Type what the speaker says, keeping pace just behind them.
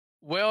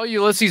Well,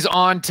 Ulises,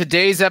 on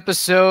today's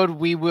episode,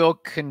 we will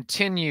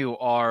continue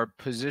our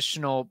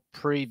positional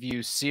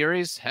preview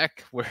series.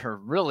 Heck, we're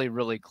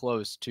really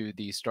close to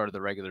the start of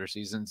the regular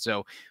season,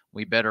 so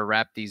we better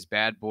wrap these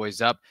bad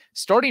boys up.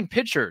 Starting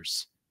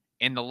pitchers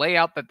and the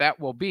layout that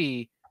will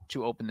be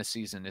to open the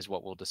season is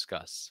what we'll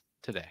discuss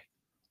today.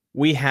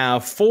 We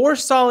have 4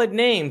 solid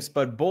names,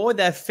 but boy,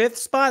 that 5th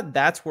spot,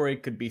 that's where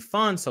it could be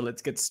fun. So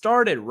let's get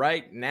started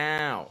right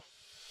now.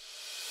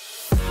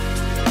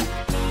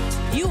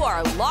 You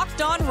are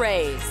Locked On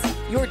Rays,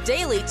 your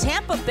daily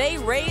Tampa Bay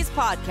Rays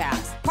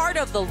podcast, part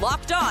of the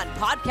Locked On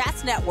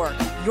Podcast Network,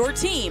 your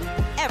team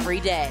every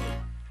day.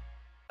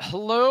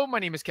 Hello, my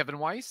name is Kevin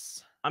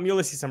Weiss. I'm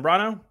Ulises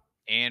Sambrano.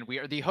 And we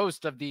are the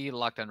host of the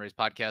Locked On Rays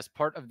podcast,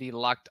 part of the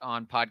Locked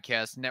On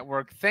Podcast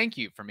Network. Thank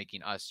you for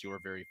making us your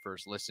very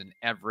first listen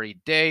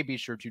every day. Be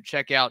sure to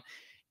check out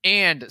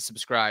and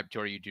subscribe to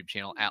our YouTube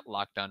channel at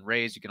Locked On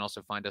Rays. You can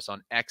also find us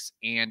on X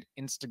and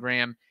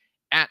Instagram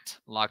at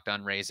Locked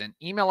On Rays, and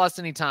email us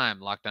anytime,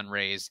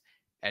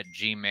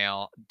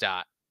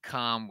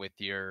 lockedonrays@gmail.com with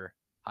your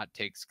hot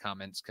takes,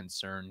 comments,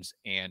 concerns,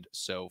 and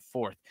so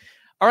forth.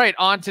 All right,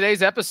 on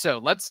today's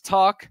episode, let's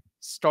talk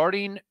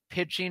starting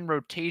pitching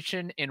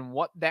rotation and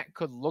what that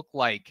could look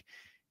like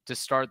to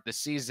start the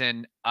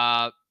season.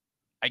 I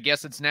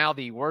guess it's now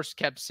the worst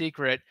kept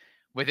secret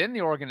within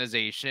the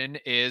organization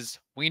is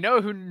we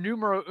know who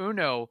numero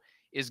uno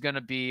is going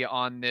to be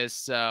on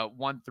this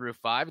 1 through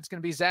 5. It's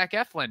going to be Zach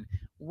Eflin.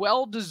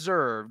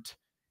 Well-deserved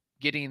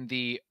getting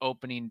the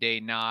opening day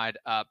nod,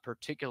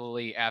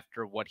 particularly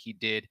after what he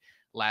did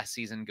last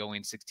season,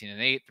 going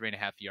 16-8,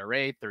 3.5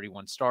 ERA,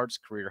 31 starts,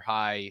 career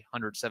high,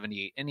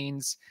 178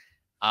 innings,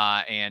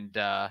 and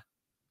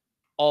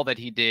all that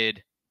he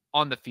did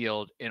on the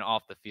field and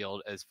off the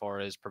field as far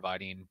as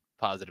providing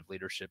positive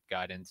leadership,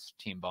 guidance,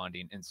 team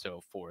bonding, and so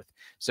forth.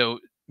 So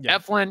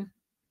Eflin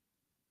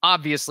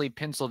obviously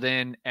penciled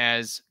in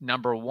as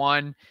number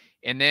 1,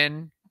 and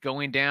then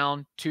going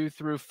down 2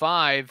 through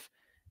 5.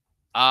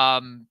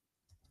 Ulises,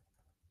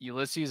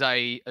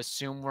 I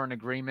assume we're in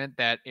agreement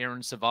that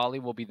Aaron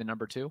Civale will be the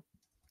number 2.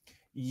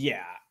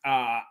 Yeah,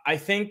 I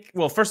think.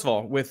 Well, first of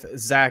all, with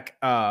Zach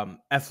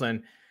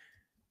Eflin,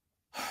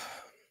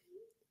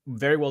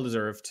 very well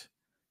deserved,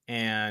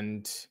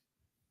 and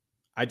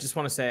I just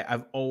want to say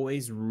I've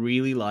always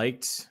really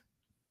liked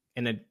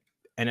and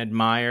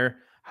admire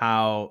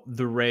how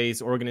the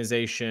Rays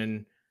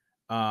organization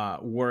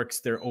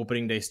works their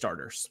opening day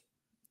starters.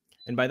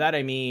 And by that,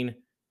 I mean,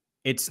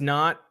 it's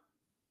not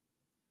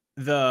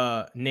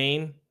the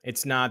name.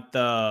 It's not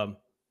the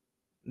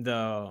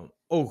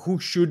who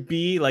should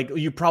be, like,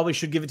 you probably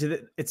should give it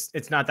to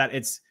it's not that.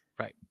 It's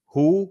right.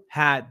 Who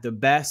had the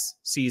best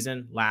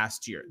season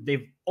last year?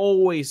 They've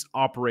always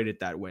operated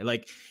that way.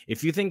 Like,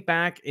 if you think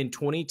back in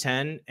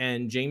 2010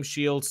 and James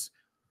Shields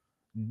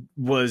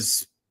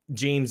was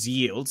James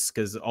Yields,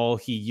 because all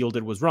he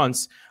yielded was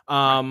runs.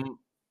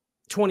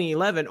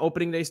 2011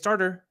 opening day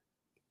starter,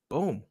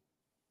 boom.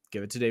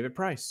 Give it to David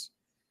Price.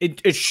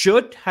 It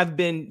should have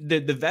been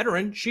the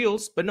veteran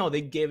Shields, but no,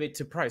 they gave it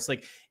to Price.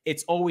 Like,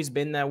 it's always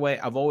been that way.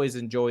 I've always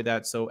enjoyed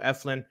that. So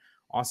Eflin,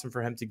 awesome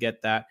for him to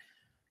get that.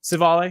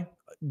 Civale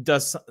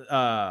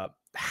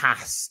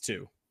has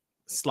to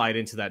slide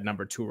into that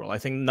number 2 role. I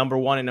think number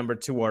 1 and number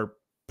 2 are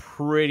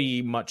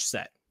pretty much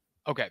set.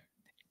 Okay.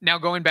 Now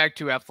going back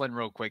to Eflin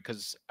real quick,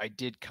 because I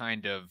did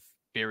kind of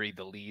bury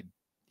the lead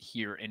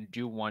here and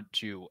do want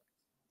to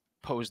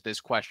pose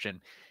this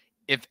question.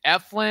 If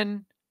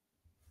Eflin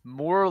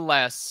more or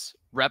less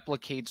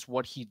replicates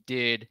what he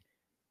did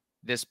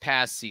this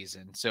past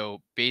season,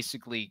 so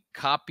basically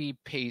copy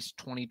paste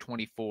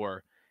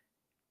 2024,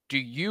 do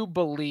you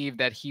believe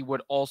that he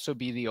would also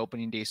be the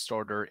opening day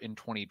starter in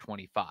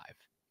 2025?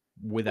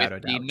 Without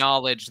a doubt. The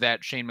knowledge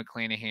that Shane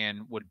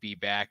McClanahan would be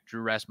back,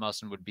 Drew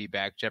Rasmussen would be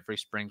back, Jeffrey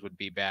Springs would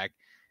be back,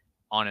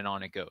 on and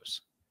on it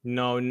goes.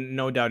 No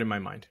doubt in my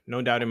mind.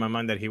 No doubt in my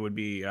mind that he would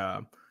be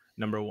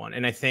number 1.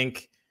 And I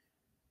think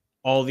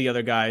all the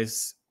other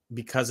guys,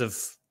 because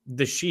of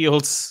the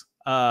Shields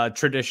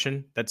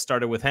tradition that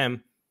started with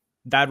him,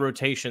 that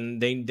rotation,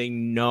 they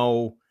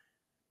know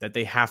that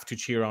they have to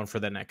cheer on for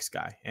the next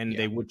guy. And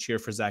they would cheer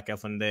for Zach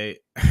Eflin.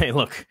 Hey,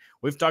 look,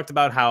 we've talked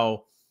about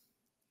how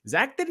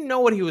Zach didn't know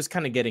what he was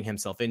kind of getting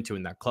himself into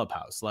in that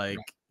clubhouse. Like,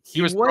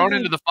 he was thrown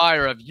into the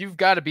fire of, you've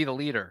got to be the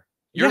leader.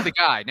 You're the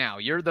guy now.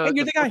 You're the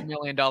 $40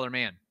 million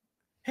man.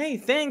 Hey,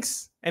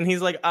 thanks. And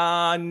he's like,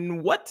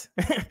 what?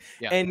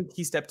 And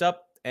he stepped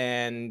up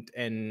and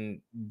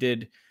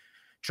did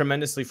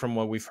tremendously from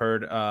what we've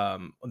heard,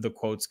 the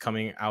quotes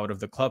coming out of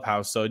the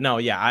clubhouse. So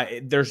no,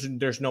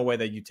 there's no way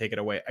that you take it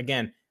away.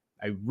 Again,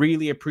 I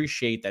really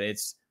appreciate that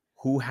it's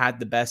who had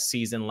the best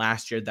season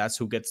last year. That's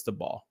who gets the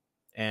ball.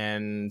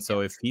 And so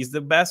if he's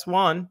the best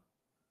one,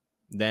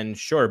 then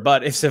sure.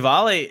 But if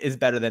Civale is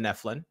better than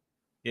Eflin,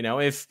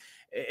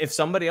 if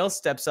somebody else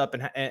steps up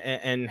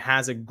and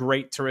has a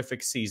great,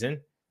 terrific season,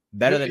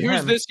 better than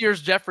Who's him. this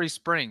year's Jeffrey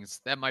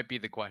Springs? That might be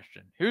the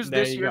question. Who's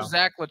this year's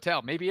Zack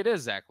Littell? Maybe it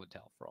is Zack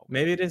Littell for all.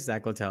 Maybe it is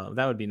Zack Littell.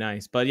 That would be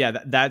nice. But yeah,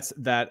 that's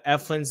that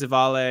Eflin,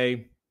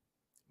 Civale,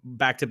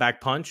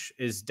 back-to-back punch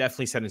is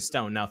definitely set in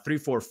stone. Now 3,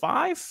 4,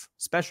 5,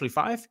 especially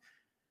 5,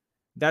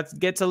 that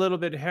gets a little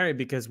bit hairy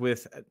because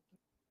with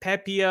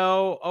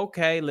Pepiot,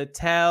 okay,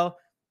 Littell,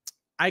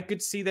 I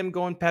could see them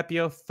going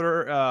Pepiot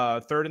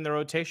third in the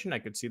rotation. I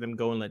could see them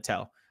going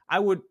Littell. I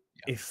would,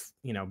 if,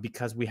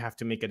 because we have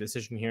to make a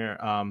decision here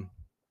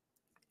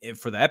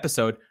for the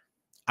episode,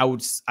 I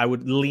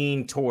would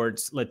lean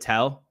towards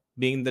Littell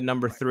being the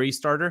number 3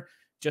 starter,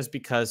 just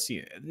because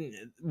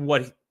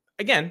what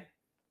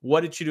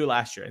did you do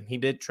last year? And he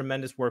did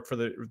tremendous work for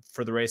the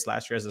Rays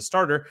last year as a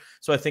starter.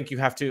 So I think you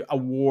have to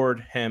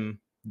award him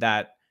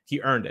that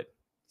he earned it.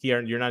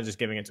 You're not just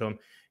giving it to him.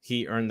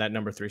 He earned that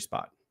number 3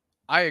 spot.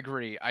 I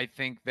agree. I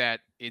think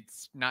that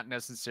it's not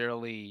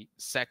necessarily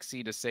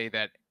sexy to say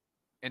that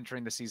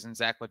entering the season,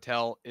 Zack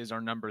Littell is our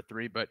number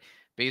 3, but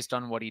based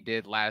on what he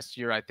did last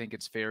year, I think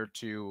it's fair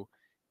to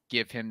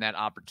give him that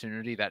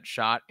opportunity, that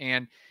shot.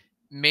 And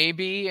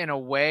maybe in a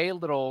way, a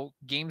little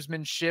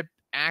gamesmanship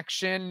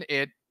action,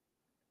 it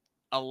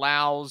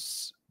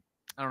allows,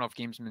 I don't know if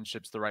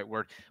gamesmanship's the right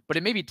word, but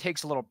it maybe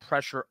takes a little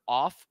pressure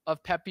off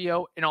of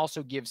Pepiot and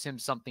also gives him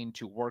something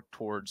to work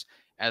towards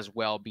as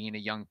well, being a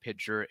young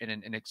pitcher and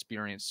an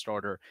inexperienced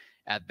starter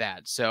at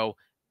that. So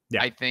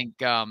I think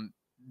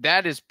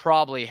that is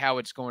probably how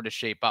it's going to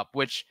shape up,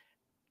 which,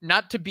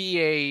 not to be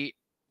a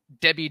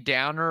Debbie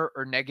Downer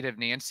or negative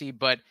Nancy,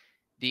 but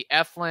the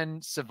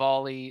Eflin,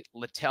 Civale,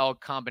 Littell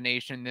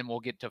combination, then we'll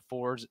get to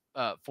 4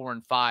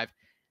 and 5.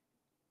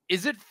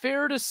 Is it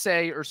fair to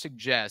say or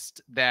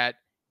suggest that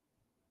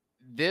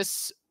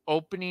this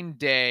opening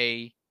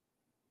day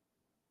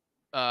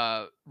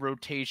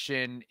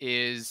rotation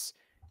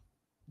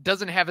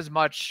doesn't have as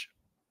much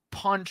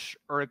punch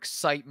or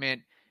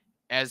excitement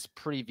as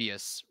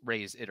previous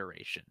Rays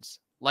iterations?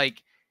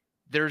 Like,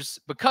 because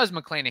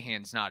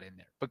McClanahan's not in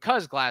there,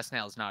 because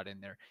Glasnow's not in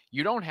there,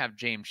 you don't have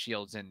James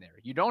Shields in there,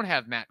 you don't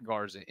have Matt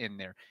Garza in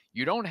there,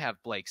 you don't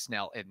have Blake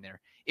Snell in there.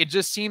 It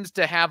just seems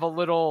to have a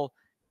little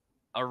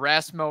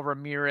Erasmo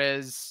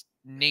Ramirez,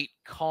 Nate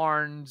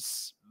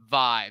Carnes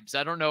vibes.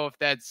 I don't know if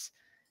that's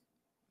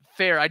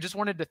fair. I just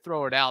wanted to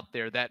throw it out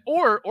there that,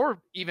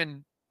 or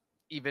even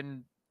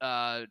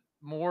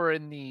more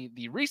in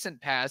the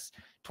recent past,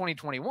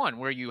 2021,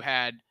 where you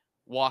had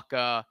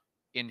Waka,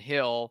 in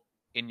Hill,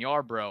 in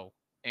Yarbrough,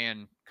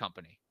 and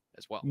company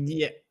as well.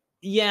 Yeah.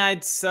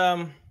 It's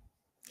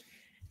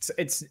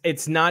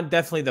not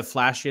definitely the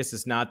flashiest.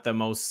 It's not the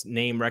most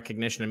name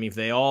recognition. I mean, if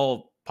they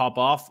all pop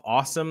off,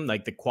 awesome.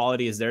 Like, the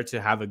quality is there to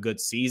have a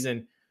good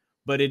season,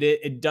 but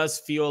it does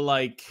feel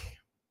like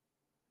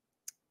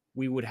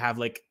we would have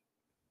like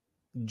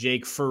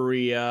Jake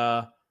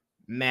Faria,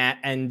 Matt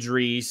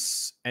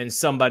Andrees, and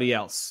somebody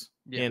else.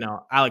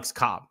 Alex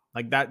Cobb,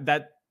 like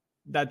that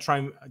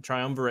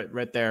triumvirate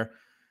right there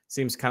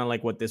seems kind of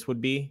like what this would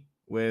be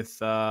with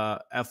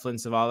Eflin,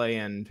 Civale,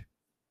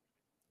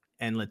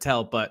 and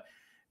Littell. But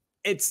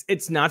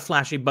it's not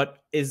flashy, but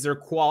is there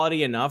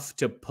quality enough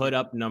to put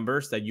up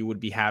numbers that you would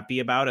be happy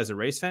about as a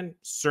Rays fan?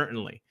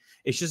 Certainly.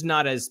 It's just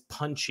not as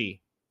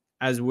punchy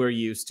as we're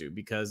used to,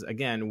 because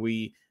again,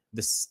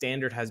 the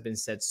standard has been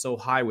set so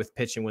high with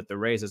pitching with the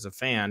Rays as a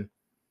fan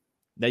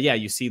that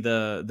you see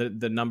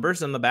the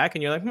numbers on the back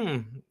and you're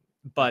like,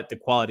 but the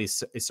quality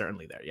is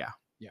certainly there. Yeah.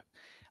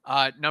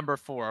 Number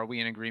 4, are we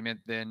in agreement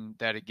then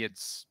that it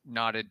gets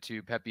nodded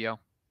to Pepiot?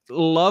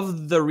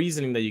 Love the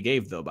reasoning that you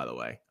gave, though, by the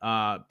way.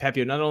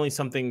 Pepiot, not only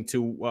something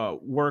to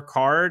work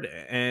hard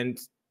and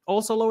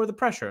also lower the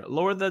pressure,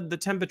 lower the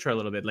temperature a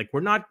little bit. Like, we're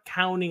not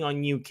counting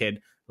on you,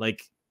 kid,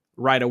 like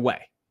right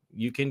away.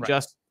 You can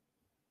just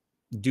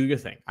do your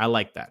thing. I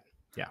like that.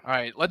 Yeah. All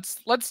right.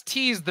 Let's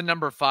tease the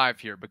number 5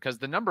 here, because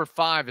the number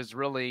 5 is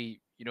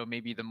really,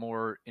 maybe the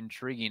more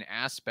intriguing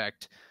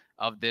aspect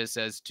of this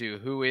as to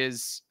who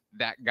is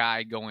that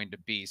guy going to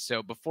be.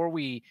 So before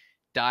we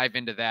dive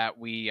into that,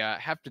 we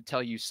have to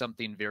tell you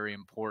something very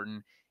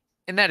important,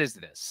 and that is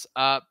this.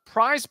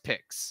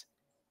 PrizePicks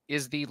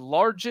is the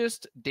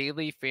largest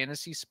daily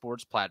fantasy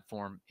sports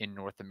platform in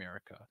North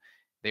America.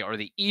 They are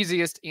the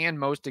easiest and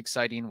most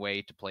exciting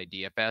way to play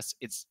DFS.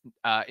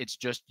 It's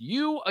just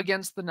you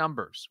against the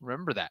numbers.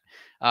 Remember that.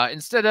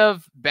 Instead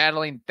of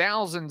battling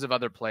thousands of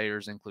other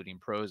players, including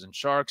pros and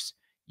sharks,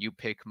 you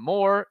pick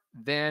more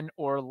than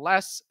or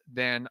less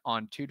than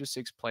on 2 to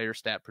 6 player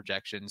stat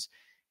projections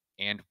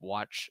and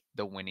watch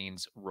the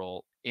winnings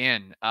roll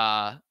in.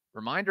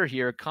 Reminder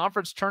here,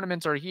 conference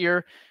tournaments are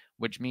here,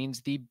 which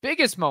means the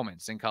biggest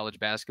moments in college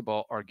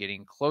basketball are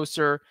getting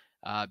closer.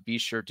 Be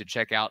sure to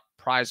check out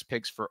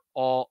PrizePicks for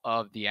all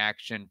of the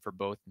action for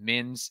both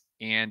men's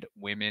and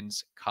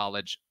women's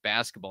college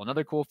basketball.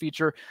 Another cool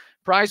feature,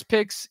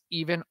 PrizePicks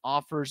even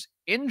offers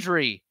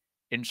injury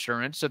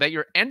insurance so that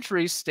your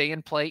entries stay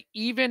in play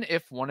even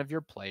if one of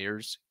your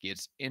players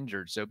gets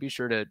injured. So be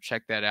sure to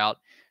check that out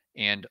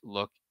and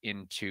look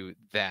into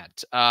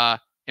that.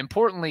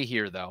 Importantly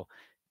here, though,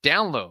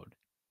 download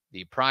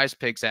the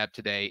PrizePicks app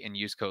today and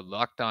use code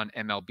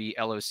LOCKEDONMLB,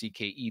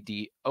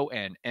 LOCKEDON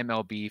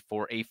MLB,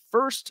 for a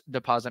first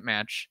deposit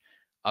match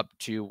up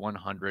to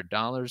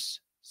 $100.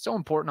 So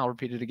important. I'll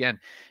repeat it again.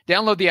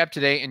 Download the app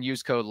today and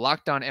use code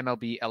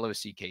LOCKEDONMLB,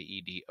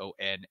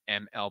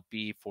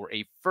 LOCKEDONMLB for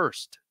a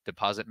first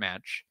deposit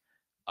match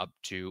up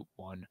to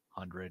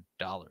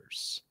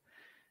 $100.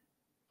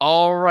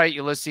 All right,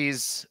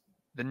 Ulises,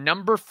 the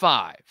number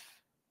 5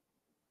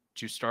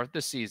 to start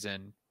the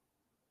season,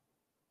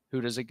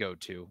 who does it go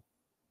to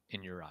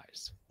in your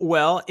eyes?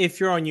 Well, if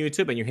you're on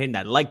YouTube and you're hitting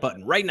that like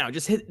button right now,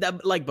 just hit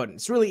that like button.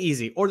 It's really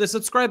easy. Or the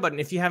subscribe button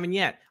if you haven't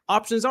yet.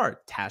 Options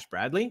are Tash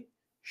Bradley,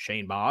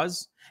 Shane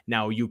Baz,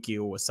 Naoyuki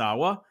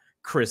Uwasawa,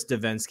 Chris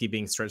Devenski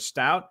being stretched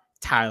out,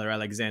 Tyler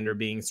Alexander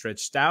being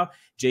stretched out,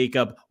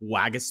 Jacob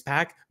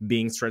Wagaspak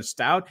being stretched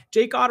out,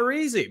 Jake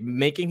Odorizzi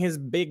making his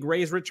big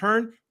Rays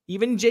return.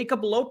 Even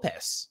Jacob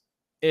Lopez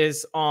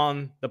is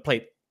on the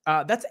plate.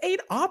 That's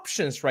 8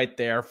 options right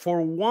there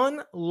for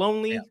one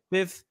lonely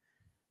 5th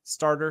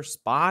starter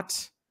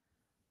spot.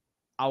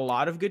 A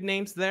lot of good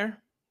names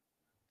there.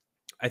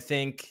 I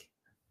think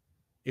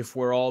if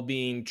we're all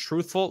being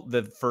truthful,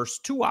 the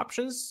first 2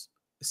 options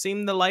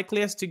seem the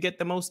likeliest to get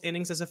the most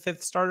innings as a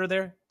 5th starter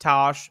there,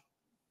 Tosh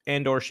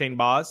and or Shane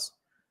Baz.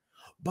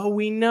 But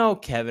we know,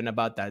 Kevin,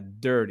 about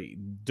that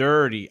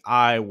dirty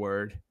I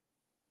word,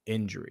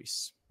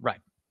 injuries.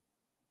 Right.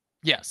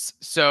 Yes.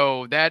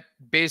 So that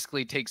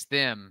basically takes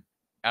them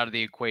out of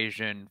the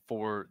equation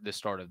for the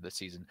start of the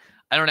season.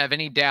 I don't have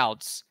any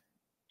doubts.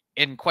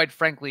 And quite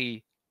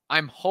frankly,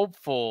 I'm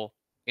hopeful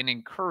and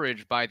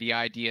encouraged by the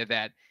idea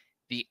that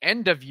the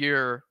end of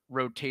year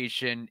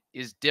rotation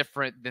is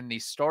different than the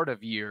start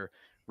of year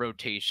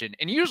rotation.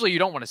 And usually you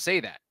don't want to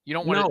say that. You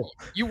don't want to,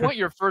 you want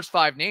your first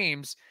 5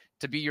 names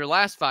to be your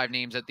last 5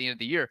 names at the end of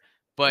the year.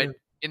 But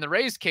in the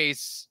Rays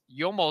case,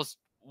 you almost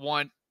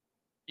want,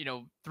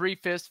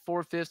 3/5,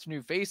 4/5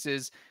 new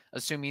faces,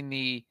 assuming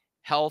the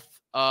health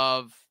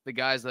of the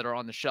guys that are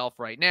on the shelf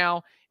right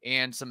now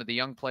and some of the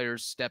young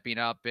players stepping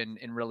up and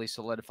really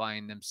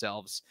solidifying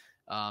themselves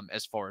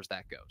as far as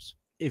that goes.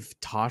 If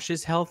Tosh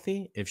is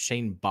healthy, if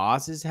Shane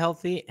Baz is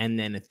healthy, and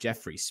then if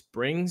Jeffrey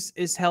Springs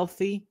is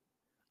healthy,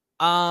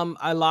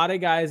 a lot of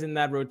guys in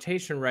that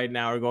rotation right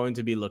now are going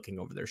to be looking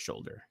over their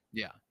shoulder.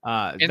 Yeah.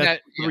 And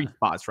that's 3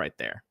 spots right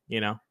there,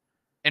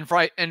 And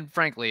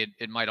frankly,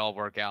 it might all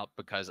work out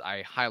because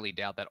I highly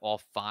doubt that all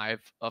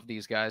 5 of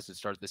these guys that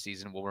start the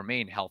season will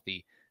remain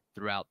healthy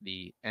throughout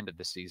the end of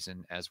the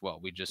season as well.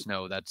 We just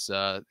know that's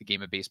the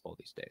game of baseball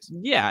these days.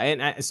 Yeah.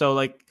 And so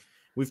like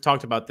we've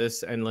talked about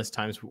this endless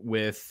times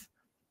with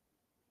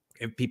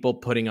people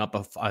putting up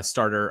a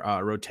starter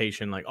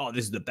rotation, like, oh,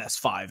 this is the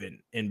best 5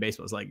 in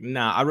baseball. It's like,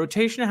 nah, a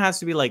rotation has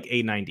to be like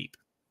 8, 9 deep.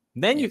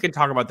 Then you can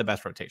talk about the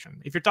best rotation.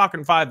 If you're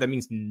talking 5, that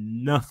means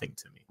nothing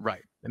to me.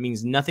 Right. That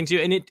means nothing to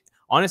you. And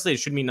honestly, it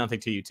should mean nothing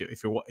to you too.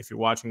 If you're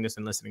watching this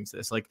and listening to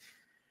this, like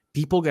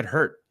people get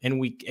hurt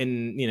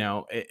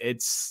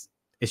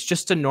it's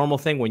just a normal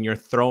thing when you're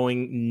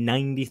throwing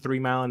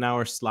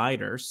 93-mile-an-hour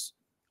sliders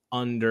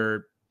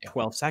under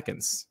 12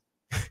 seconds.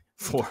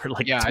 For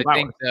like 2 hours. I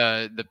think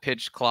the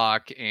pitch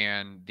clock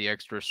and the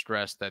extra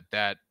stress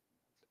that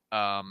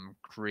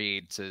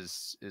creates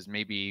is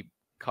maybe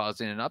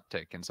causing an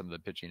uptick in some of the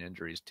pitching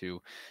injuries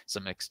to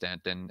some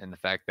extent, and the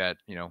fact that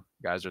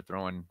guys are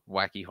throwing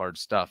wacky hard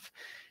stuff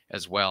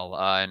as well.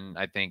 And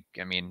I think,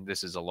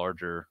 this is a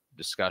larger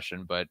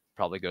discussion, but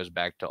probably goes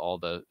back to all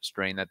the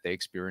strain that they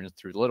experienced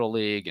through Little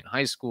League and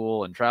high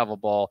school and travel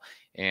ball,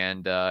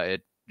 and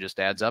it just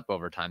adds up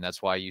over time.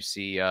 That's why you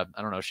see,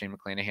 Shane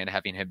McClanahan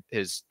having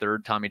his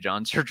 3rd Tommy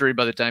John surgery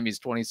by the time he's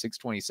 26,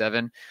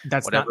 27,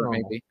 that's whatever not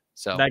normal. Maybe.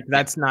 So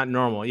that's not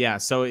normal. Yeah.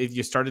 So if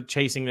you started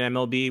chasing the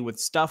MLB with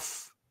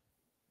stuff,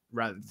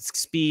 rather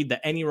speed,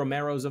 the Enny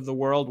Romeros of the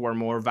world were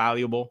more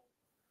valuable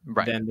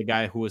than the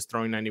guy who was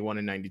throwing 91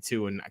 and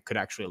 92 and could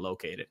actually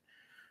locate it.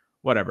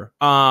 Whatever.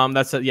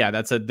 That's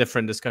a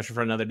different discussion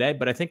for another day,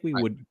 but I think we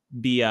would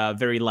be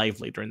very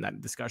lively during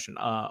that discussion,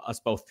 us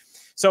both.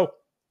 So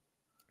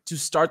to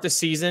start the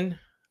season,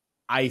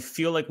 I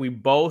feel like we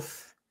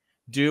both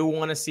do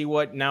want to see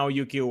what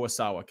Naoyuki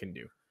Uwasawa can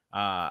do.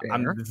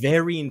 I'm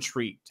very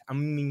intrigued.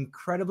 I'm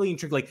incredibly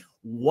intrigued. Like,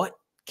 what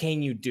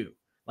can you do?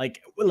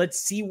 Like,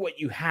 let's see what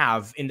you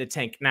have in the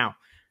tank. Now,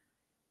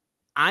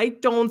 I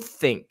don't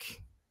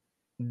think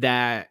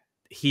that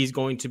he's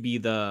going to be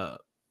the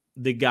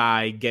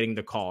guy getting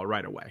the call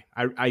right away.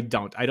 I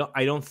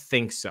don't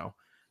think so.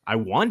 I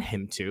want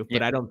him to,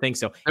 but I don't think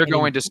so. They're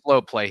going to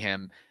slow play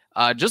him.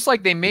 Just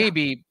like they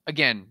maybe,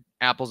 again,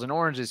 apples and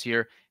oranges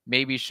here,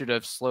 maybe should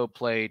have slow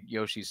played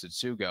Yoshi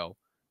Tsutsugo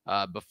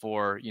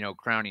before,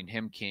 crowning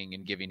him king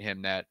and giving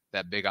him that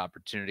big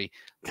opportunity.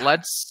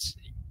 Let's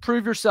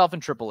prove yourself in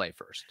AAA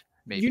first.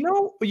 Maybe. You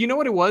know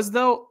what it was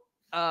though?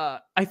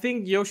 I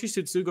think Yoshi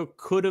Tsutsugo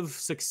could have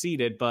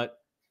succeeded, but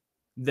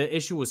the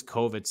issue was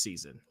COVID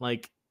season.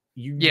 Like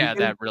you're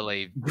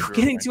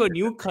getting to a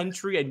new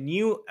country, a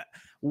new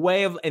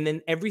way of, and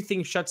then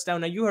everything shuts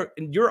down. Now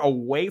you're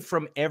away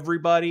from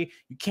everybody.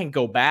 You can't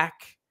go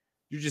back.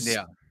 You're just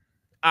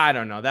I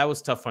don't know. That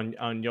was tough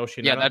on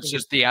Yoshi. Yeah, that's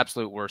just the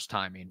absolute worst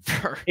timing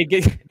for it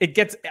gets.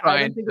 I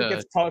don't think it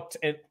gets talked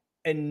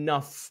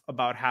enough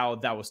about how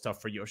that was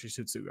tough for Yoshi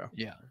Tsutsugo.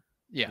 Yeah.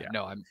 Yeah,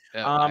 no,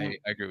 I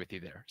agree with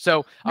you there.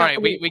 So, all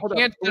right,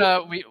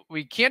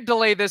 we can't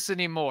delay this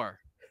anymore.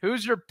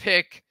 Who's your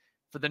pick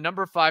for the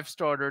number 5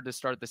 starter to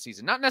start the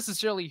season? Not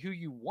necessarily who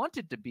you want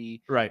it to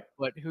be, right?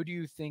 But who do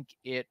you think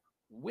it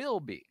will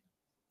be?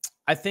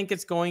 I think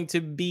it's going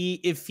to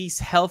be, if he's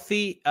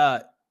healthy,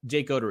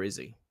 Jake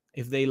Odorizzi.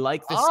 If they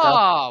like this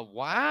stuff,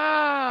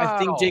 wow! I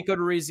think Jake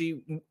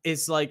Odorizzi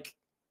is like,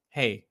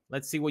 hey,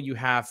 let's see what you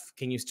have.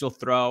 Can you still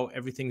throw?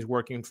 Everything's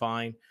working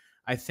fine.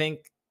 I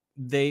think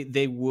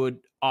they would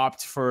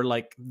opt for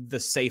like the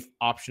safe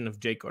option of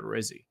Jake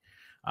Odorizzi.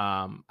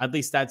 At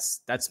least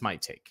that's my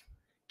take.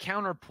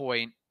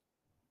 Counterpoint: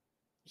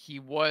 he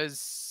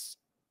was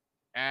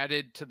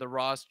added to the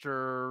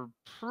roster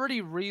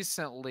pretty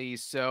recently,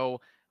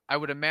 so I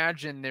would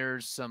imagine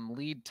there's some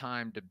lead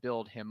time to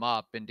build him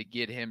up and to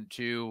get him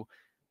to,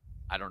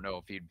 I don't know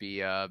if he'd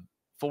be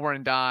 4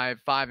 and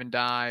dive, 5 and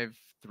dive,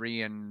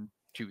 3 and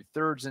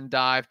 2/3 and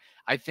dive.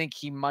 I think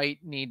he might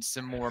need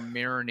some more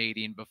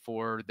marinating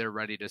before they're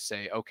ready to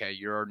say, okay,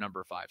 you're our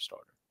number 5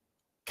 starter.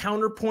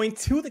 Counterpoint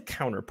to the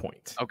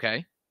counterpoint.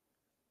 Okay.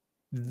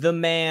 The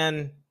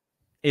man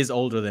is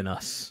older than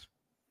us.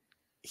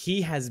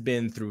 He has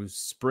been through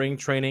spring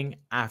training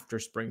after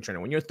spring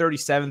training. When you're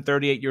 37,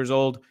 38 years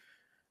old,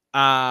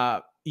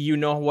 you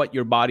know what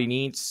your body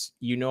needs.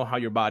 You know how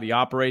your body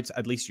operates.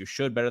 At least you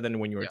should, better than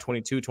when you were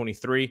 22,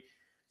 23.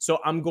 So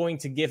I'm going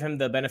to give him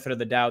the benefit of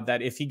the doubt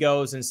that if he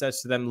goes and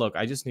says to them, look,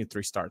 I just need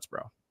 3 starts,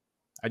 bro.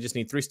 I just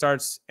need 3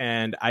 starts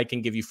and I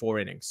can give you 4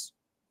 innings.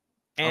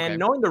 And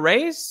knowing the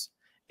Rays,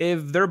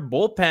 if their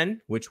bullpen,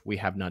 which we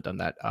have not done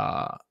that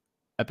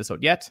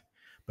episode yet,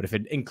 but if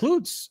it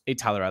includes a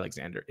Tyler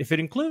Alexander, if it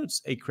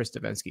includes a Chris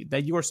Devenski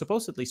that you are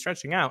supposedly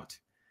stretching out,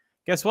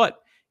 guess what?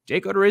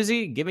 Jake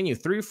Odorizzi giving you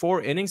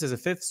 3-4 innings as a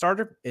 5th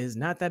starter is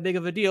not that big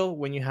of a deal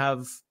when you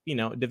have,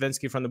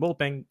 Devenski from the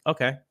bullpen.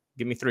 Okay,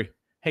 give me 3.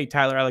 Hey,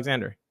 Tyler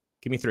Alexander,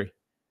 give me 3.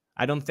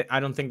 I don't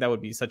think that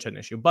would be such an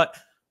issue. But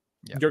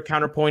your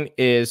counterpoint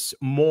is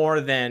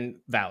more than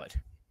valid.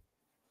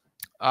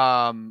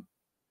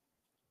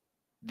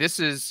 This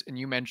is, and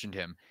you mentioned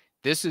him,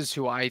 this is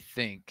who I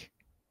think,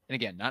 and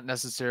again, not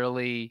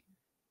necessarily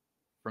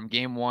from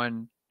game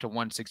 1 to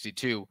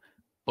 162,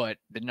 but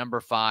the number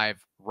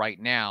 5 right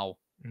now,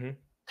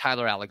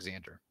 Tyler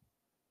Alexander.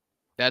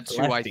 That's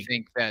who I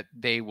think that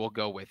they will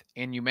go with.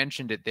 And you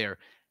mentioned it there.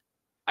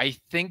 I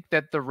think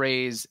that the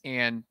Rays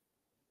and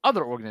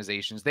other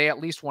organizations, they at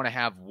least want to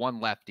have one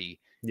lefty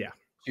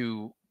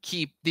to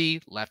keep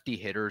the lefty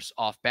hitters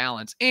off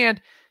balance. And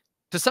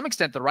to some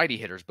extent, the righty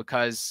hitters,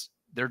 because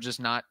they're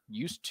just not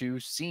used to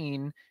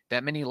seeing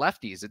that many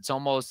lefties. It's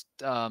almost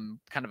kind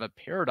of a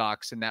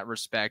paradox in that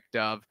respect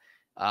of,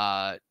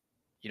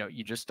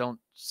 you just don't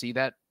see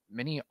that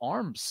many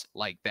arms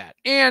like that.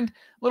 And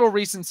little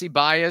recency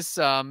bias.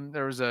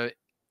 There was a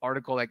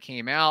article that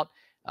came out.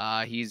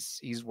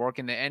 He's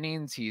working the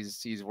innings.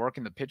 He's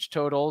working the pitch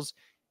totals.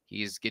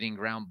 He's getting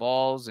ground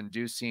balls,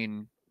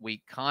 inducing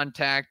weak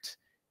contact,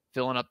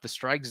 filling up the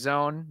strike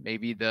zone.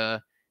 Maybe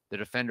the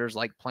defenders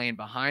like playing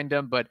behind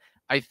him, but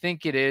I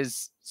think it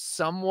is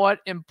somewhat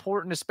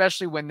important,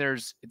 especially when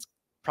it's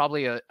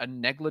probably a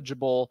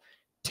negligible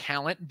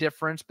talent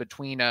difference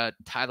between a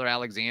Tyler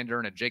Alexander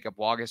and a Jacob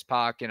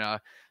Waguespack and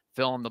a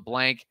fill in the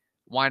blank.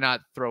 Why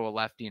not throw a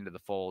lefty into the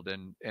fold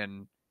and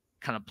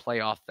kind of play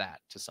off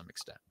that to some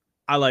extent?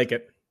 I like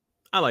it.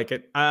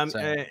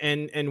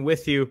 And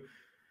with you,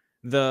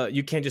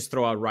 you can't just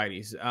throw out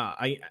righties.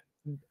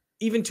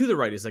 Even to the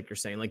righties, like you're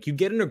saying, like you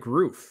get in a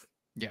groove.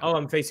 Yeah. Oh,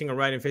 I'm facing a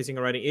right and facing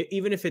a righty.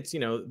 Even if it's,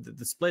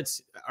 the splits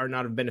are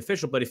not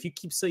beneficial, but if you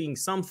keep seeing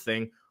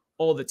something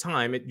all the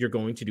time, you're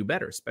going to do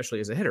better, especially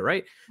as a hitter,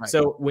 right?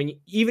 So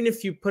even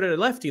if you put it a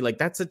lefty, like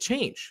that's a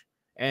change,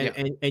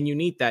 and you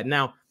need that.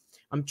 Now,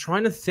 I'm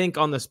trying to think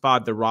on the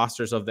spot the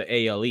rosters of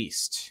the AL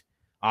East.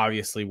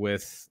 Obviously,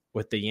 with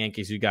the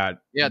Yankees, you got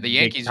the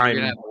Yankees are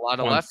going to have a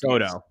lot of lefties.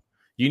 Soto.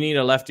 You need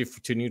a lefty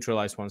to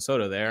neutralize Juan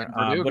Soto there.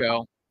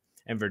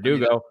 And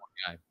Verdugo.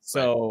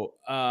 So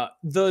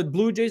the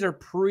Blue Jays are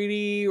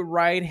pretty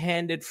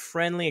right-handed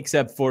friendly,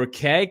 except for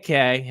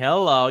KK.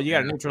 Hello, you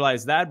got to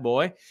neutralize that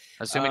boy.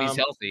 Assuming he's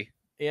healthy.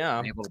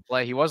 Yeah, able to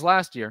play. He was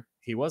last year.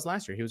 He was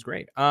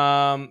great.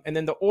 And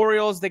then the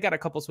Orioles, they got a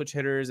couple switch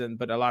hitters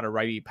but a lot of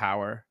righty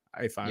power,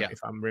 if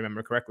I'm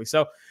remember correctly.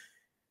 So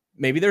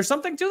maybe there's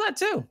something to that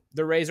too.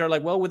 The Rays are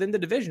like, well, within the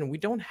division, we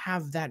don't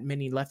have that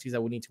many lefties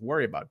that we need to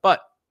worry about.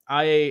 But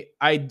I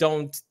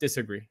don't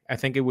disagree. I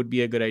think it would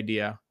be a good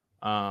idea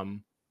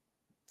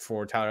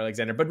for Tyler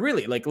Alexander. But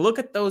really, like, look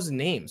at those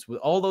names. With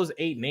all those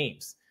 8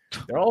 names,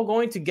 they're all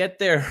going to get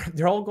their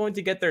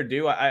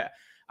due.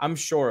 I'm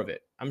sure of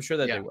it. I'm sure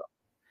that they will.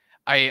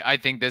 I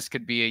think this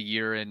could be a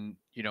year, and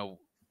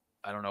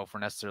I don't know if we're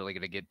necessarily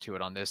going to get to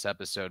it on this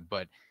episode,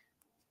 but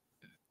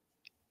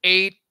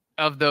 8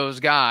 to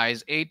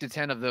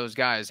 10 of those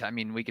guys, I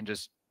mean, we can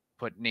just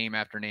put name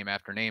after name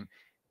after name.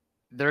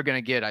 They're going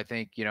to get, I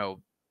think,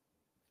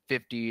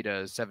 50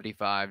 to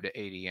 75 to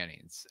 80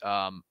 innings.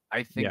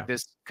 I think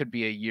this could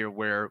be a year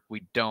where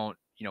we don't,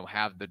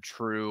 have the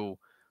true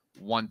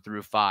 1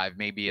 through 5.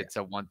 Maybe it's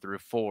a 1 through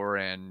 4,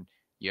 and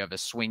you have a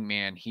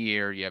swingman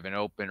here, you have an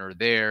opener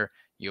there,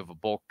 you have a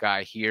bulk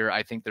guy here.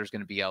 I think there's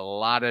going to be a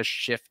lot of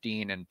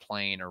shifting and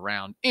playing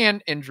around,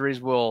 and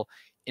injuries will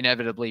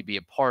inevitably be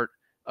a part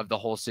of the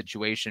whole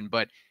situation.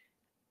 But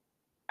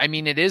I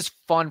mean, it is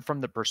fun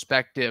from the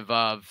perspective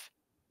of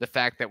the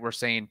fact that we're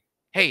saying,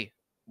 hey,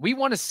 we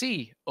want to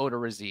see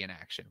Odorizzi in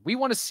action. We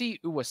want to see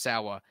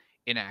Uwasawa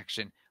in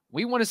action.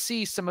 We want to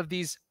see some of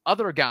these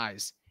other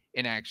guys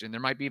in action. There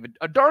might be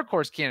a dark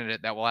horse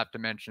candidate that we'll have to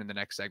mention in the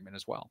next segment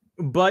as well.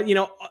 But,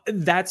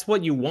 that's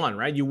what you want,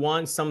 right? You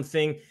want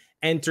something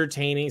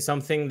entertaining,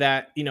 something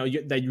that,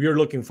 that you're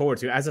looking forward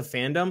to as a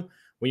fandom.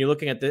 When you're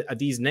looking at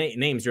these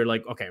names, you're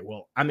like, okay,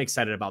 well, I'm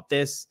excited about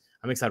this.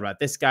 I'm excited about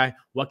this guy.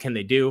 What can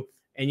they do?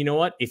 And you know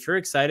what? If you're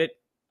excited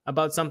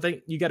about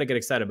something, you got to get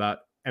excited about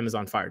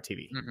Amazon Fire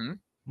TV. Mm-hmm.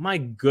 My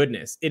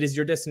goodness, it is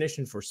your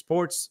destination for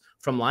sports,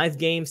 from live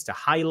games to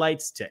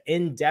highlights to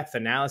in-depth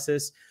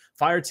analysis.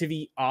 Fire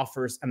TV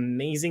offers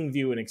amazing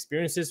viewing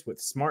experiences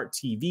with smart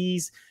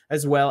TVs,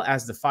 as well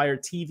as the Fire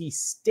TV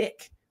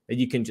stick that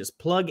you can just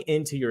plug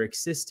into your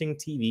existing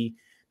TV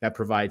that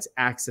provides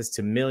access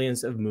to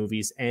millions of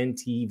movies and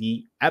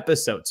TV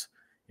episodes.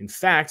 In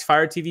fact,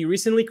 Fire TV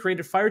recently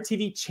created Fire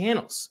TV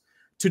channels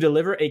to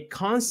deliver a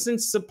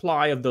constant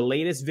supply of the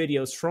latest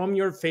videos from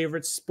your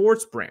favorite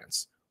sports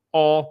brands,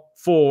 all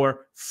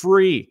for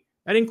free.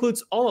 That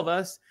includes all of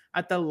us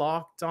at the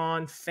Locked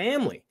On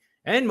family,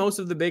 and most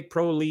of the big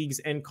pro leagues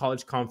and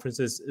college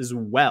conferences as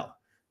well.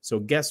 So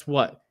guess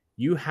what?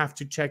 You have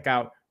to check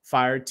out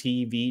Fire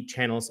TV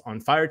channels on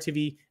Fire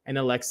TV and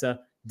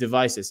Alexa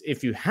devices.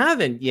 If you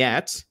haven't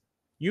yet,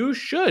 you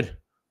should.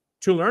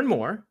 To learn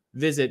more,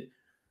 visit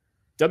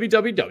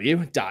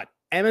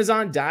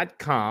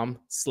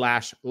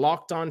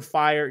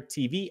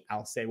www.amazon.com/LockedOnFireTV.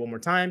 I'll say it one more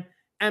time,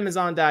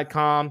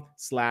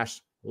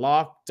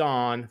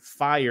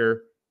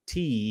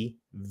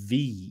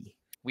 Amazon.com/LockedOnFireTV.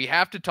 We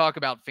have to talk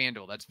about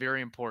FanDuel. That's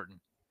very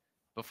important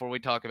before we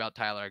talk about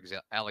Tyler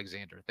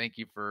Alexander. Thank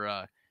you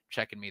for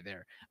checking me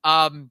there.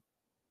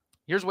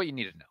 Here's what you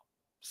need to know.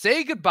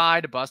 Say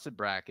goodbye to busted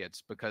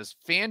brackets, because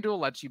FanDuel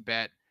lets you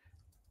bet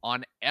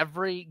on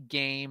every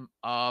game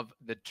of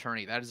the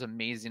tourney. That is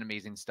amazing,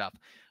 amazing stuff.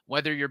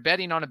 Whether you're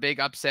betting on a big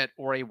upset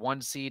or a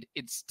 1 seed,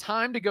 it's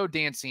time to go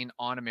dancing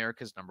on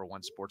America's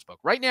 #1 sportsbook.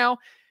 Right now,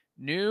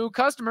 new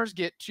customers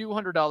get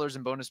 $200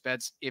 in bonus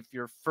bets if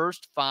your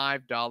first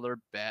 $5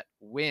 bet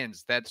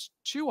wins. That's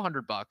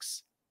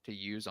 $200 to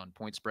use on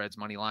point spreads,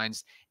 money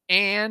lines,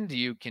 and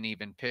you can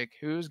even pick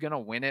who's going to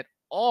win it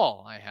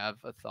all. I have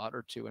a thought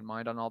or two in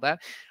mind on all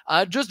that.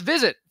 Just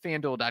visit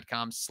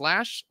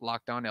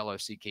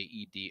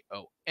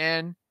FanDuel.com/LockedOn,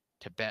 LOCKEDON,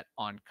 to bet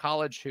on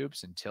college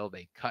hoops until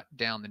they cut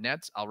down the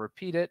nets. I'll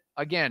repeat it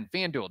again,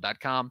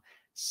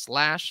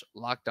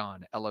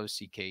 FanDuel.com/LockedOn,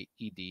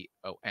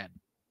 LOCKEDON.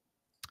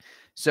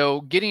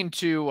 So getting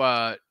to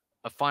a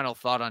final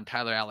thought on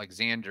Tyler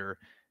Alexander,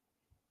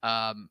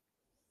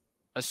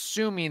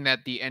 assuming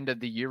that the end of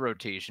the year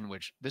rotation,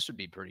 which this would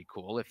be pretty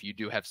cool if you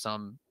do have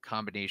some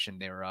combination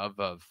thereof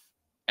of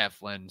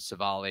Eflin,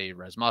 Civale,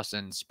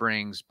 Rasmussen,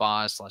 Springs,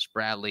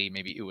 Boss/Bradley,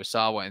 maybe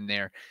Uwasawa in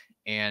there,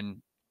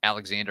 and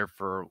Alexander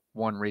for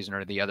one reason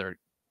or the other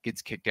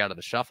gets kicked out of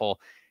the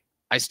shuffle.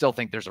 I still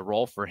think there's a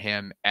role for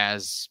him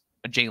as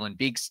a Jalen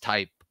Beeks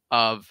type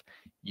of,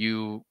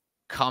 you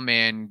come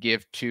in,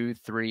 give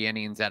 2-3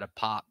 innings at a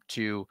pop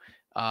to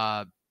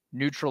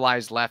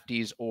neutralize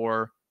lefties,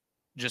 or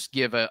just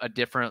give a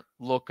different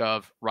look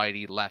of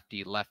righty,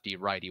 lefty, lefty,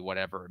 righty,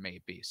 whatever it may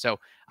be. So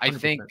I 100%.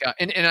 Think,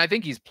 and I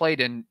think he's played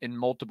in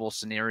multiple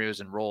scenarios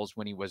and roles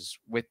when he was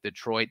with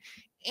Detroit,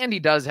 and he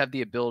does have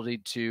the ability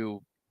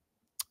to,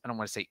 I don't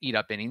want to say eat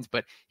up innings,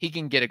 but he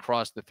can get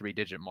across the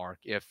 3-digit mark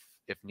if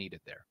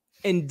needed there.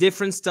 And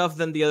different stuff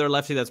than the other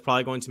lefty that's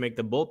probably going to make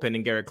the bullpen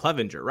in Garrett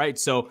Clevenger, right?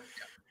 So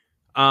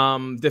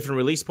different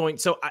release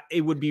point. So it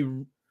would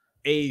be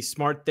a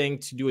smart thing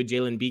to do a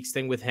Jalen Beeks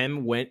thing with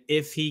him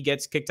if he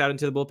gets kicked out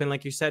into the bullpen,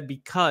 like you said,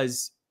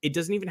 because it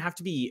doesn't even have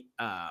to be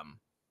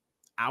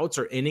outs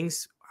or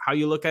innings. How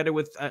you look at it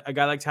with a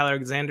guy like Tyler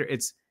Alexander,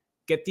 it's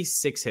get these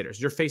 6 hitters.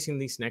 You're facing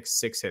these next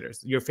 6 hitters.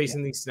 You're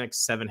facing these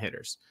next 7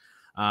 hitters.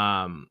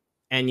 And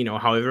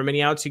however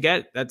many outs you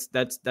get,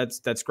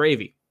 that's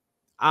gravy.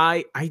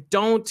 I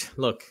don't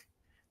look.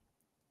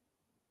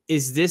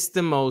 Is this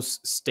the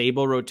most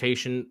stable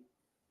rotation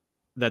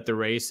that the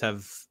Rays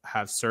have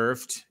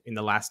served in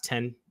the last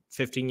 10,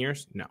 15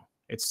 years? No,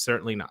 it's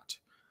certainly not.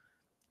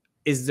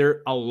 Is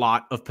there a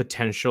lot of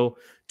potential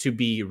to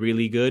be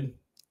really good?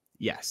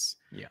 Yes.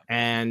 Yeah.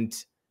 And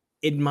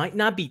it might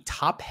not be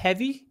top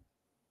heavy,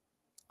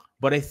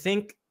 but I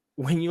think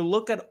when you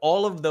look at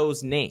all of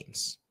those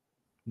names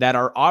that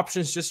are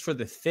options just for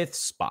the 5th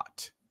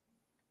spot,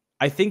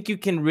 I think you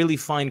can really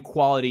find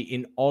quality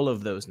in all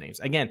of those names.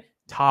 Again,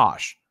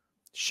 Tosh,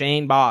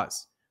 Shane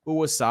Baz,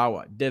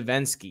 Uwasawa,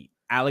 Devenski,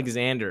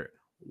 Alexander,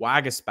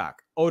 Wagaspak,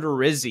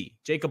 Odorizzi,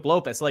 Jacob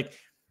Lopez. Like,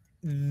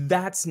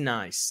 that's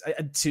nice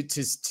to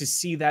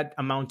see that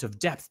amount of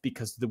depth,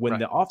 because when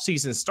the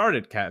offseason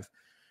started, Kev,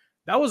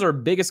 That was our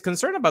biggest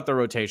concern about the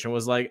rotation,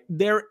 was like,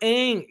 there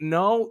ain't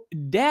no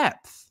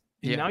depth.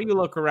 And now you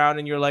look around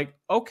and you're like,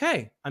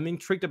 okay, I'm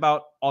intrigued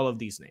about all of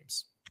these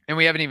names. And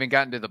we haven't even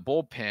gotten to the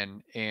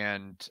bullpen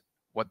and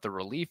what the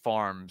relief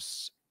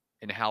arms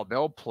and how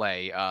they'll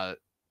play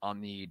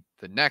on the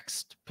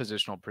next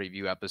positional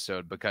preview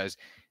episode, because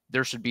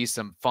there should be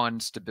some fun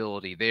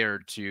stability there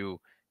to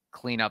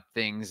clean up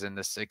things in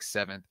the 6th,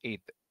 7th,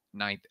 8th,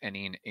 9th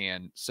inning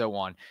and so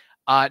on.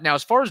 Now,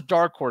 as far as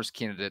dark horse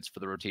candidates for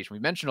the rotation, we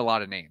mentioned a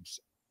lot of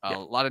names, a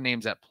lot of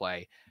names at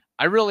play.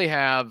 I really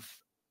have,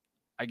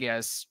 I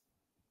guess,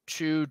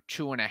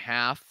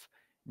 2.5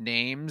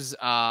 names.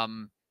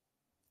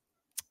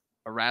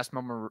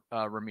 Erasmo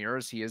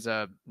Ramirez, he is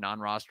a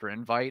non-roster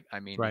invite. I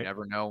mean, you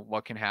never know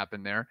what can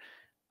happen there.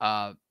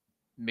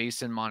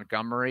 Mason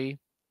Montgomery,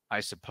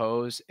 I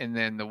suppose. And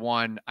then the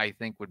one I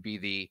think would be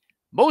the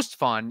most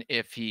fun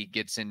if he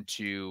gets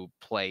into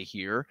play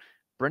here,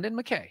 Brendan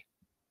McKay.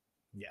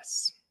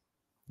 Yes,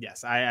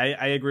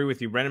 I agree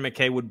with you. Brendan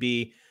McKay would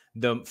be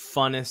the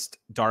funnest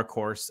dark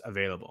horse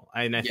available.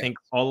 And I think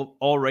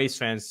all Rays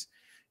fans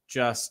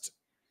just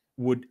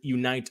would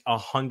unite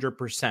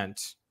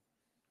 100%,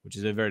 which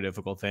is a very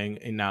difficult thing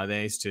in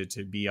nowadays to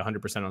be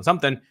 100% on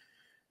something,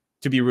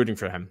 to be rooting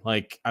for him.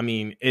 Like, I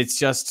mean, it's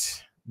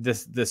just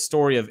the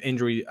story of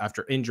injury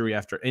after injury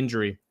after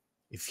injury.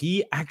 If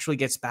he actually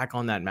gets back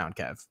on that mound,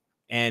 Kev,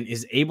 and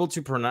is able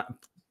to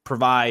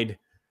provide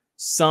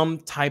some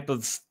type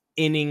of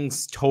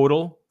innings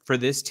total for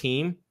this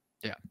team,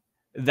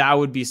 that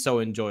would be so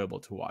enjoyable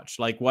to watch.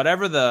 Like,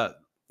 whatever the,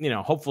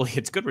 hopefully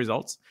it's good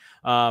results.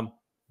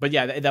 But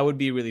yeah, that would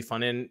be really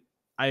fun. And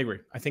I agree.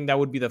 I think that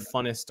would be the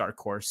funnest dark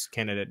horse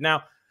candidate.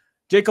 Now,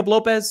 Jacob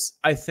Lopez,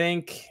 I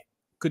think,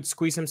 could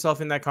squeeze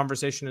himself in that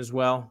conversation as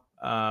well,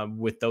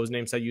 with those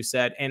names that you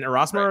said. And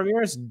Erasmo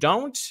Ramirez,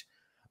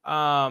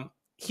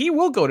 he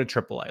will go to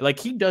AAA. Like,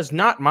 he does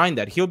not mind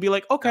that. He'll be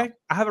like, okay,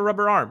 I have a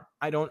rubber arm.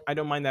 I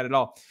don't mind that at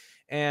all.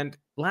 And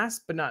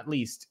last but not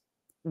least,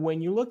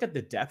 when you look at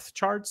the depth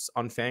charts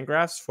on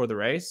Fangraphs for the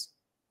Rays,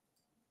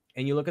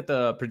 and you look at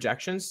the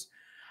projections,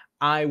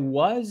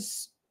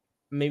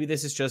 maybe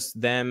this is just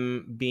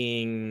them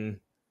being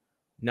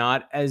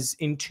not as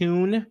in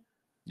tune.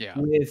 Yeah.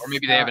 Or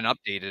maybe they haven't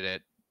updated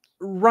it.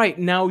 Right.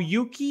 Now,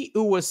 Naoyuki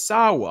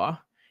Uwasawa,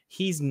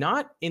 he's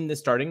not in the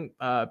starting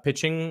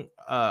pitching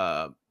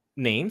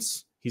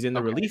names. He's in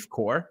the relief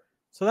corps.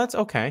 So that's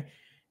okay.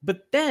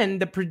 But then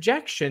the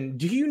projection,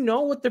 do you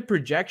know what the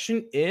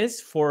projection is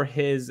for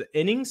his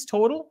innings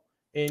total?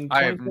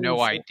 I have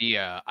no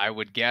idea. I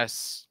would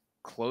guess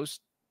close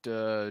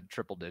to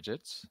triple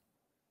digits.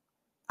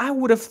 I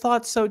would have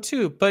thought so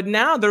too. But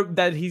now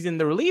that he's in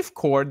the relief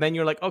corps, then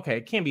you're like, okay,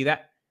 it can't be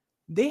that.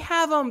 They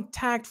have him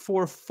tagged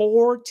for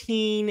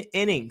 14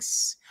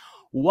 innings.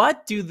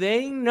 What do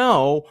they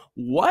know?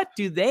 What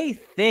do they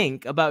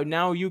think about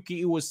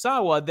Naoyuki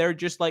Uwasawa? They're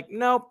just like,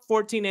 nope,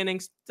 14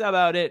 innings. That's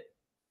about it.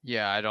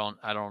 Yeah, I don't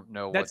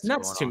know what's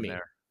going on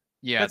there.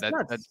 Yeah,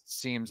 that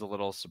seems a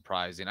little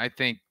surprising. I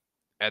think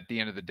at the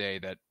end of the day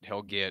that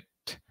he'll get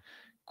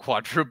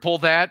quadruple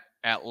that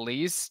at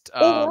least.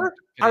 Or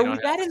are we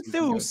that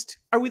enthused?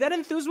 Are we that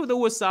enthused with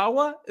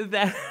Uwasawa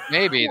that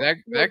maybe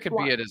that could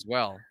be it as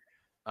well?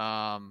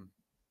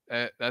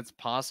 That's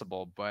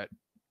possible, but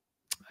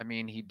I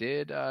mean, he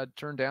did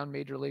turn down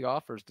major league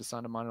offers to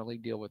sign a minor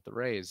league deal with the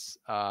Rays.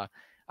 I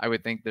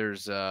would think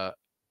there's a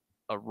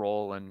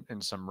role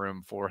and some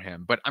room for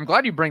him. But I'm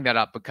glad you bring that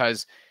up,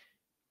 because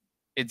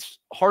it's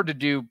hard to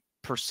do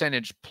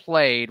percentage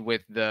played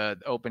with the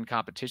open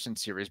competition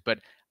series. But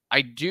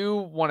I do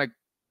want to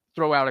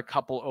throw out a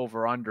couple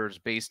over-unders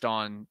based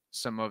on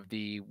some of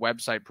the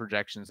website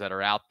projections that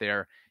are out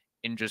there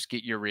and just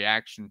get your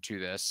reaction to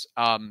this.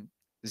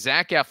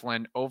 Zach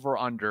Eflin,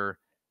 over-under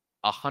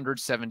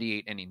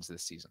 178 innings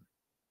this season.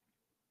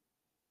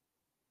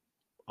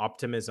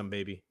 Optimism,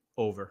 baby.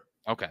 Over.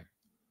 Okay.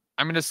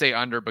 I'm going to say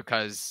under,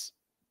 because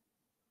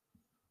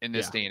in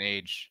this day and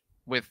age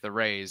with the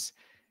Rays,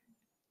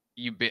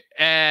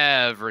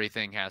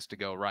 everything has to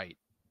go right.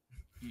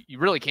 You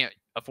really can't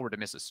afford to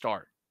miss a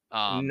start.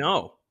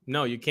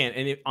 No, you can't.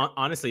 And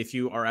honestly, if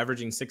you are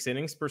averaging 6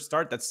 innings per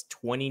start, that's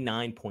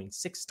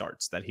 29.6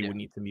 starts that he would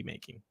need to be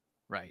making.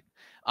 Right.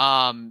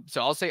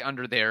 So I'll say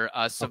under there.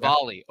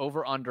 Civale,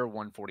 over under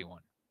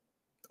 141.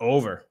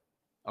 Over.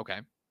 Okay.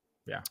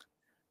 Yeah.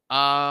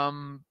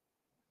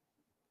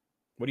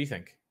 What do you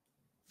think?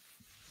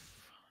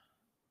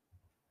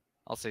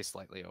 I'll say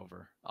slightly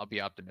over. I'll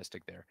be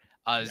optimistic there.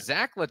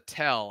 Zack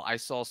Littell, I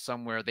saw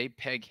somewhere they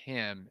peg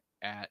him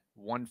at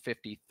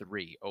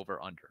 153,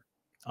 over under.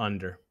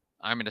 Under.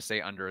 I'm going to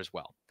say under as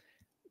well.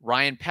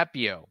 Ryan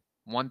Pepiot,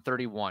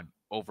 131,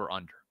 over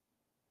under.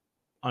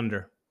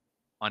 Under.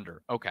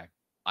 Under. Okay.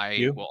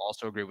 I will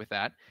also agree with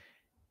that.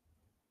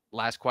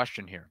 Last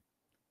question here.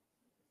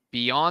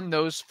 Beyond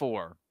those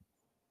 4,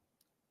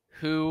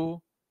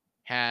 who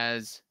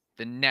has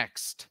the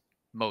next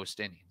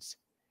most innings?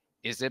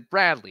 Is it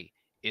Bradley?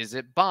 Is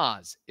it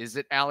Boz? Is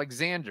it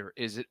Alexander?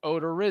 Is it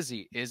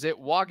Odorizzi? Is it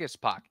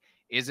Wagaspak?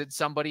 Is it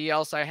somebody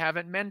else I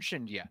haven't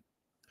mentioned yet?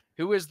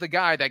 who is the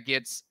guy that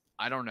gets,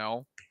 I don't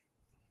know,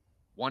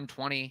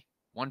 120,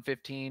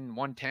 115,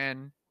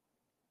 110?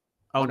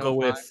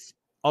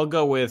 I'll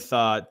go with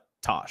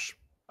Tosh.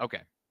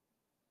 Okay.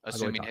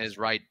 Assuming his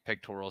right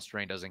pectoral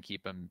strain doesn't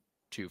keep him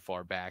too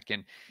far back.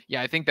 And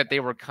yeah, I think that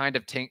they were kind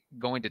of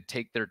going to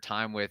take their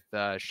time with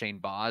Shane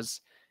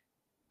Baz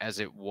as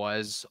it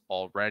was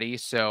already.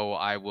 So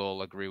I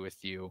will agree with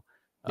you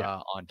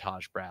on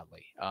Taj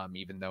Bradley,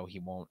 even though he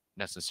won't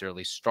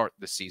necessarily start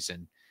the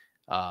season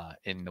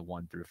in the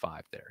 1 through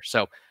 5 there.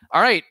 So,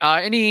 all right.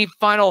 Any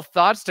final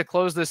thoughts to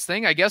close this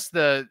thing? I guess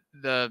the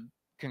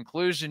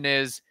conclusion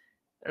is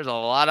there's a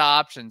lot of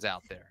options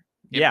out there.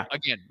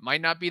 Again,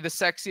 might not be the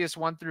sexiest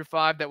 1 through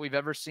 5 that we've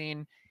ever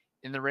seen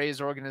in the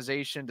Rays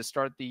organization to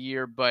start the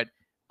year, but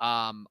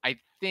I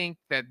think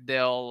that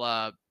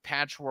they'll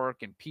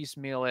patchwork and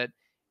piecemeal it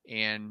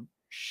and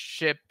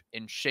shift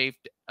and shape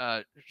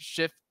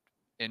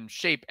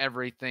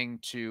everything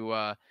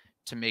to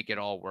make it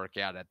all work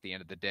out at the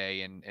end of the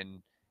day,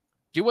 and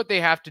do what they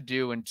have to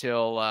do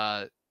until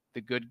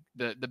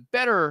the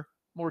better,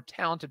 more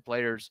talented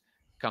players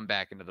come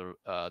back into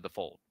the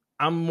fold.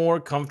 I'm more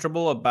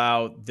comfortable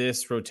about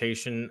this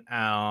rotation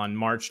on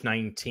March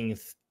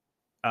 19th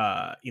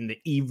in the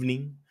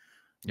evening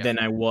than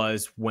I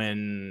was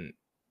when,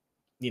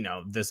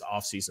 this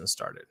offseason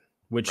started,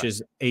 which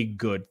is a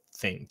good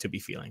thing to be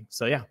feeling.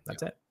 So,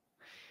 that's it.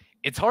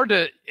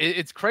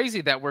 It's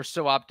crazy that we're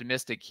so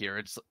optimistic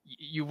here.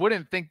 You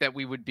wouldn't think that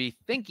we would be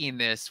thinking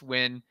this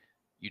when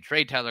you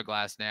trade Tyler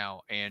Glasnow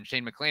and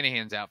Shane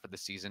McClanahan's out for the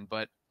season.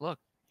 But look,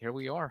 here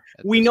we are.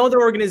 We know the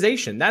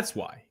organization. That's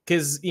why.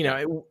 Because,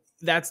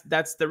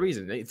 that's the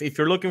reason. If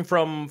you're looking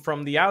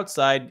from the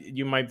outside,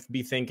 you might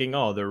be thinking,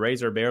 oh, the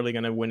Rays are barely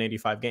going to win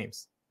 85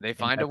 games. They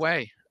find a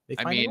way.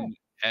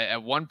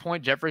 At one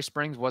point, Jeffrey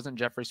Springs wasn't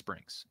Jeffrey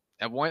Springs.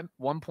 At one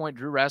point,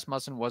 Drew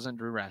Rasmussen wasn't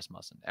Drew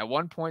Rasmussen. At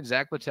one point,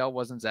 Zack Littell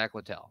wasn't Zack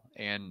Littell,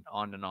 and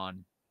on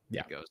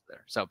it goes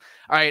there. So, all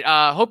right.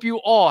 Hope you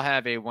all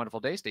have a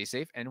wonderful day. Stay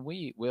safe, and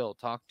we will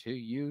talk to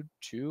you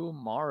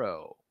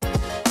tomorrow.